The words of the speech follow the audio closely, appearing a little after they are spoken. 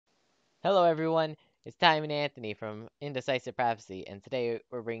Hello, everyone. It's Time and Anthony from Indecisive Prophecy, and today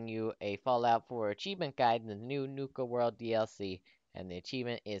we're bringing you a Fallout 4 achievement guide in the new Nuka-world DLC, and the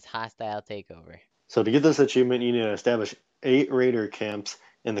achievement is Hostile Takeover. So to get this achievement, you need to establish 8 raider camps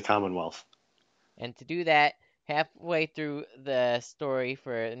in the Commonwealth. And to do that, halfway through the story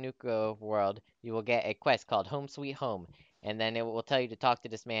for Nuka-world, you will get a quest called Home Sweet Home, and then it will tell you to talk to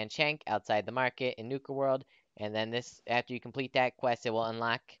this man Shank outside the market in Nuka-world, and then after you complete that quest, it will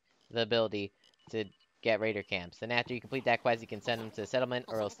unlock the ability to get raider camps. And after you complete that quest, you can send him to the settlement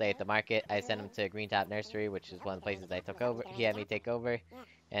or he'll stay at the market. I sent him to Green Top Nursery, which is one of the places I took over. He had me take over,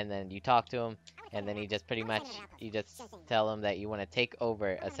 and then you talk to him, and then he just pretty much you just tell him that you want to take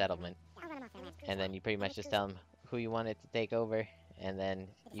over a settlement, and then you pretty much just tell them who you want it to take over, and then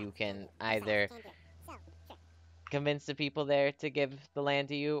you can either convince the people there to give the land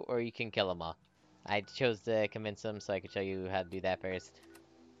to you, or you can kill them all. I chose to convince them so I could show you how to do that first.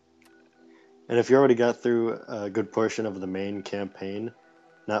 And if you already got through a good portion of the main campaign,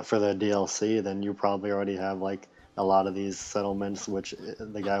 not for the DLC, then you probably already have like a lot of these settlements, which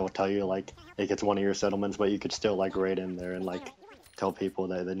the guy will tell you like it's one of your settlements, but you could still like raid in there and like tell people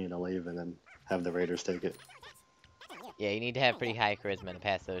that they need to leave and then have the raiders take it. Yeah, you need to have pretty high charisma to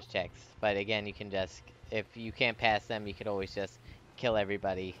pass those checks. But again, you can just, if you can't pass them, you could always just kill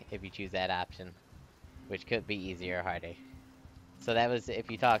everybody if you choose that option, which could be easier or harder. So that was,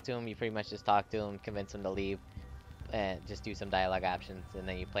 if you talk to him, you pretty much just talk to him, convince him to leave, and just do some dialogue options, and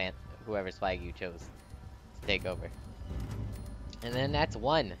then you plant whoever's flag you chose to take over. And then that's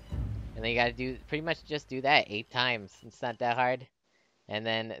one. And then you gotta do, pretty much just do that 8 times. It's not that hard. And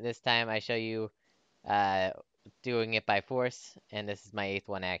then this time I show you uh, doing it by force, and this is my 8th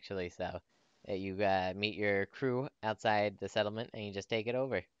one actually. So you meet your crew outside the settlement, and you just take it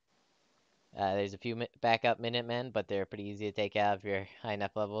over. There's a few backup Minutemen, but they're pretty easy to take out if you're high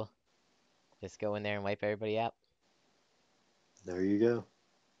enough level. Just go in there and wipe everybody out. There you go.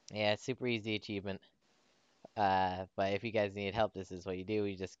 Yeah, it's super easy achievement. But if you guys need help, this is what you do.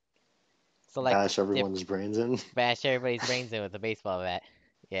 You just select Bash everyone's brains in. bash everybody's brains in with a baseball bat.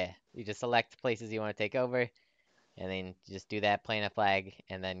 Yeah, you just select places you want to take over, and then you just do that, plant a flag,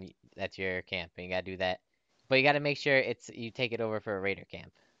 and then that's your camp. And you gotta do that, but you gotta make sure it's you take it over for a raider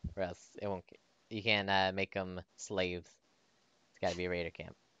camp, or else it won't. You can't make them slaves. It's gotta be a raider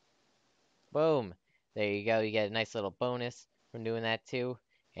camp. Boom! There you go. You get a nice little bonus from doing that too,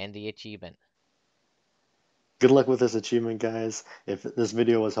 and the achievement. Good luck with this achievement, guys. If this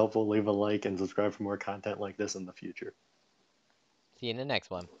video was helpful, leave a like and subscribe for more content like this in the future. See you in the next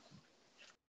one.